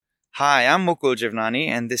Hi, I'm MUKUL JIWNANI,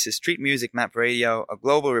 and this is Street Music Map Radio, a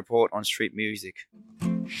global report on street music.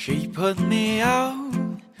 She put me out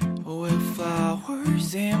with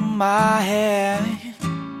flowers in my hair,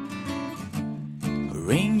 a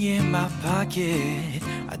ring in my pocket.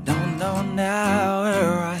 I don't know now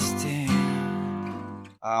where I stand.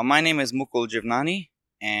 My name is MUKUL JIWNANI,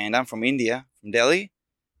 and I'm from India, from Delhi,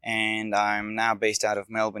 and I'm now based out of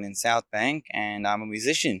Melbourne in South Bank, and I'm a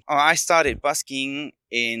musician. I started busking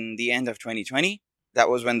in the end of 2020. That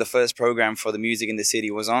was when the first program for the music in the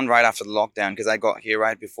city was on, right after the lockdown, because I got here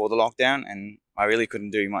right before the lockdown, and I really couldn't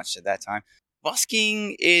do much at that time.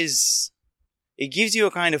 Busking it gives you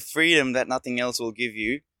a kind of freedom that nothing else will give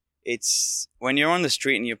you. It's when you're on the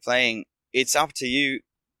street and you're playing, it's up to you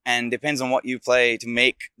and depends on what you play to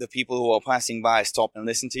make the people who are passing by stop and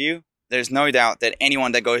listen to you. There's no doubt that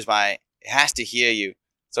anyone that goes by has to hear you.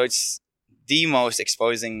 So it's the most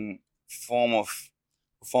exposing form of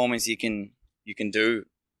performance you can do,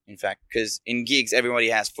 in fact, because in gigs, everybody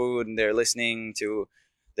has food and they're listening to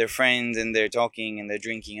their friends and they're talking and they're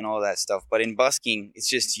drinking and all that stuff. But in busking, it's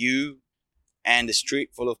just you and the street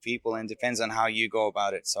full of people, and depends on how you go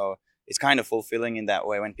about it. So it's kind of fulfilling in that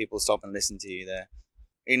way when people stop and listen to you there.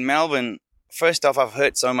 In Melbourne, first off, I've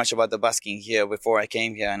heard so much about the busking here before I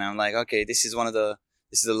came here, and I'm like, okay, this is the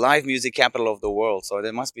live music capital of the world, so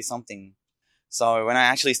there must be something. So when I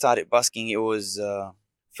actually started busking, it was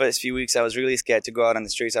first few weeks I was really scared to go out on the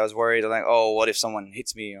streets. I was worried, like, oh, what if someone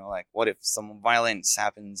hits me, or like, what if some violence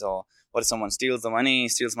happens, or what if someone steals the money,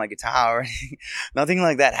 steals my guitar, or anything. Nothing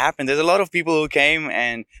like that happened. There's a lot of people who came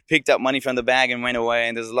and picked up money from the bag and went away,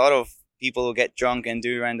 and there's a lot of people who get drunk and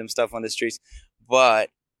do random stuff on the streets. But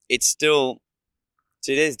it's still,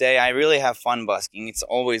 to this day, I really have fun busking. It's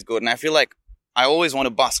always good. And I feel like I always want to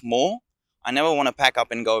busk more. I never want to pack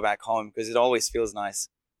up and go back home because it always feels nice.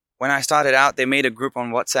 When I started out, they made a group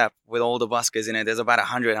on WhatsApp with all the buskers in it. There's about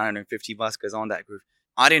 100, 150 buskers on that group.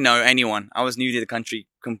 I didn't know anyone. I was new to the country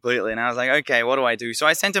completely. And I was like, okay, what do I do? So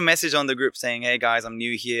I sent a message on the group saying, hey guys, I'm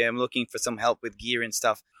new here. I'm looking for some help with gear and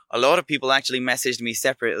stuff. A lot of people actually messaged me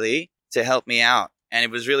separately to help me out. And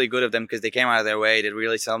it was really good of them because they came out of their way to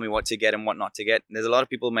really tell me what to get and what not to get. There's a lot of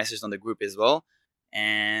people messaged on the group as well.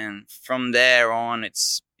 And from there on,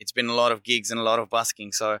 it's been a lot of gigs and a lot of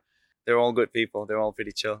busking. So they're all good people. They're all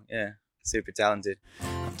pretty chill. Yeah, super talented.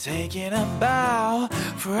 I'm taking a bow,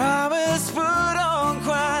 for I was put on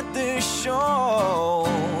quite the show.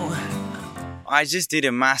 I just did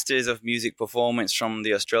a Masters of Music Performance from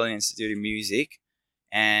the Australian Institute of Music.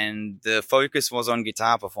 And the focus was on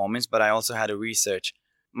guitar performance, but I also had a research.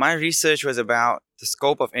 My research was about the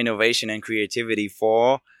scope of innovation and creativity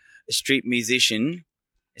for a street musician,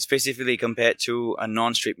 specifically compared to a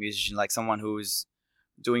non-street musician, like someone who's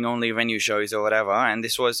doing only venue shows or whatever. And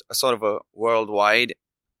this was a sort of a worldwide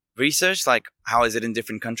research, like how is it in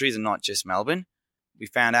different countries and not just Melbourne. We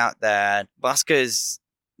found out that buskers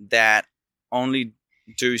that only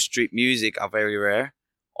do street music are very rare.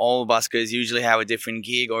 All buskers usually have a different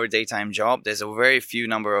gig or a daytime job. There's a very few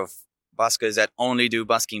number of buskers that only do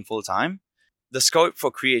busking full time. The scope for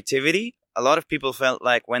creativity, a lot of people felt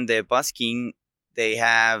like when they're busking, they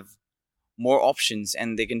have more options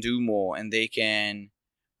and they can do more and they can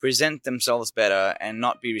present themselves better and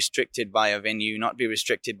not be restricted by a venue, not be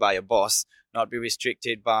restricted by a boss, not be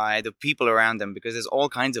restricted by the people around them, because there's all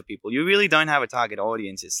kinds of people. You really don't have a target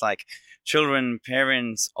audience. It's like children,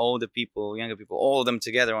 parents, older people, younger people, all of them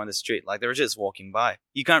together on the street. Like they're just walking by.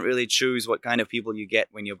 You can't really choose what kind of people you get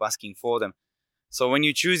when you're busking for them. So when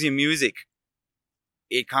you choose your music,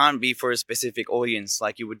 it can't be for a specific audience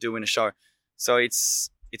like you would do in a show. So it's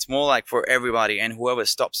more like for everybody, and whoever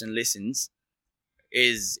stops and listens,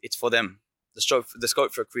 it's for them. The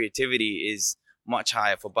scope for creativity is much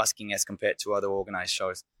higher for busking as compared to other organized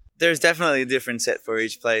shows. There's definitely a different set for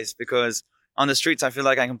each place, because on the streets, I feel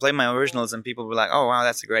like I can play my originals and people will be like, oh, wow,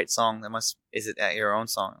 that's a great song. Is it your own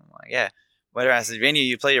song? I'm like, yeah. Whereas the venue,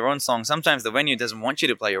 you play your own song. Sometimes the venue doesn't want you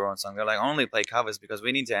to play your own song. They're like, only play covers because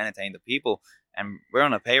we need to entertain the people. And we're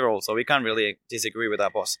on a payroll, so we can't really disagree with our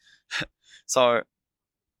boss. So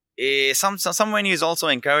some venues also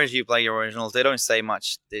encourage you to play your originals. They don't say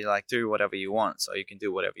much. They like, do whatever you want, so you can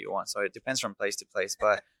do whatever you want. So it depends from place to place.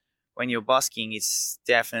 But when you're busking, it's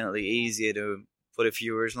definitely easier to put a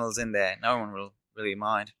few originals in there. No one will really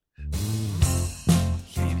mind.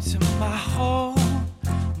 Came to my home,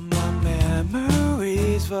 my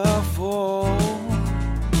memories were full.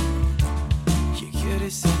 You could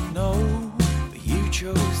have said no, but you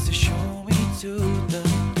chose to show me to the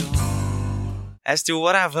door. As to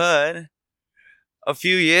what I've heard, a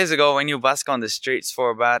few years ago when you busk on the streets for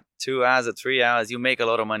about 2 hours or 3 hours, you make a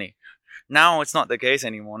lot of money. Now it's not the case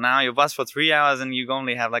anymore. Now you bus for 3 hours and you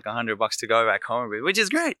only have like $100 to go back home with, which is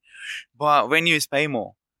great. But venues pay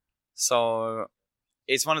more. So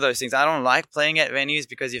it's one of those things. I don't like playing at venues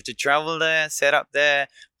because you have to travel there, set up there,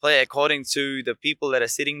 play according to the people that are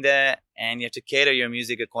sitting there, and you have to cater your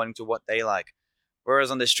music according to what they like.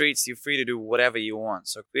 Whereas on the streets, you're free to do whatever you want.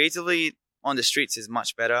 So creatively on the streets is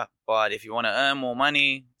much better. But if you want to earn more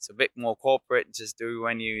money, it's a bit more corporate. Just do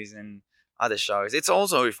venues and other shows. It's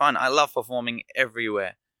also fun. I love performing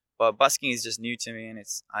everywhere. But busking is just new to me, and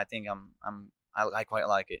I quite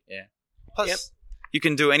like it. Yeah. Plus, you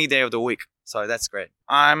can do any day of the week. So that's great.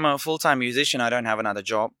 I'm a full-time musician. I don't have another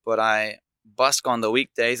job, but I busk on the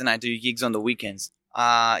weekdays and I do gigs on the weekends.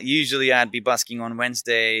 Usually I'd be busking on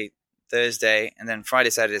Wednesday, Thursday, and then Friday,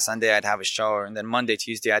 Saturday, Sunday I'd have a show, and then Monday,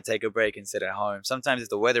 Tuesday I'd take a break and sit at home. Sometimes if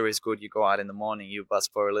the weather is good, you go out in the morning, you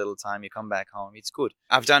busk for a little time, you come back home. It's good.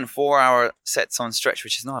 I've done 4-hour sets on stretch,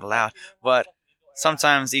 which is not allowed, but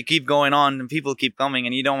sometimes you keep going on and people keep coming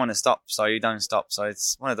and you don't want to stop, so you don't stop. So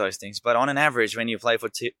it's one of those things. But on an average, when you play for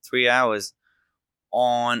 3 hours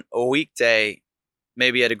on a weekday,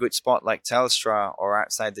 maybe at a good spot like Telstra or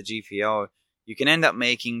outside the GPO, you can end up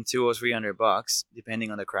making $200 or $300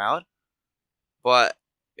 depending on the crowd. But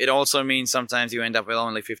it also means sometimes you end up with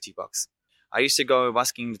only $50. I used to go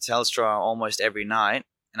busking to Telstra almost every night,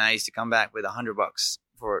 and I used to come back with $100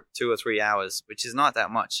 for 2 or 3 hours, which is not that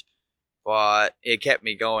much, but it kept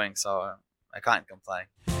me going, so I can't complain.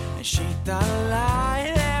 And she thought I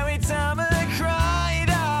lied every time I cried.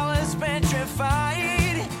 I was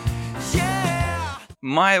petrified. Yeah.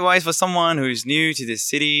 My advice for someone who's new to this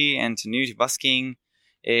city and new to busking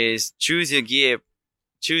is choose your gear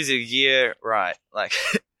right. Like,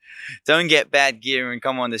 don't get bad gear and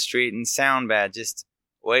come on the street and sound bad. Just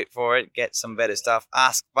wait for it, get some better stuff.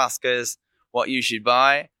 Ask buskers what you should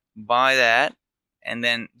buy that, and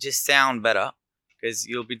then just sound better, because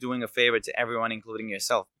you'll be doing a favor to everyone, including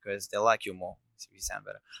yourself, because they'll like you more if you sound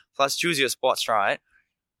better. Plus, choose your spots right.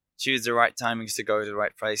 Choose the right timings to go to the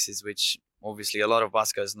right places, which obviously a lot of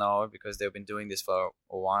buskers know because they've been doing this for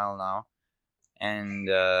a while now. And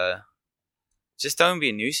just don't be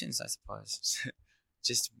a nuisance, I suppose.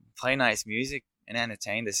 Just play nice music and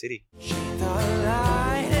entertain the city. She thought I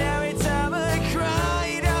lied every time I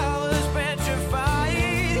cried. I was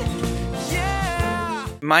petrified. Yeah.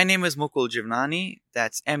 My name is MUKUL JIWNANI.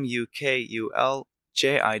 That's MUKUL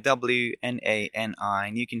JIWNANI.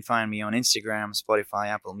 And you can find me on Instagram, Spotify,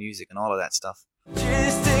 Apple Music, and all of that stuff.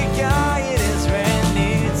 Just a guy in his brand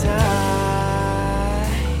new tie.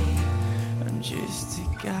 I'm just a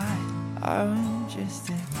guy. I'm just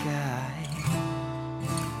a guy.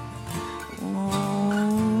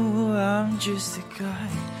 Oh, I'm just a guy.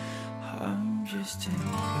 I'm just a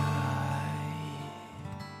guy.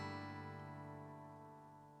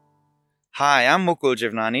 Hi, I'm MUKUL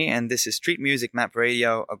JIWNANI, and this is Street Music Map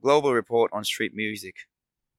Radio, a global report on street music.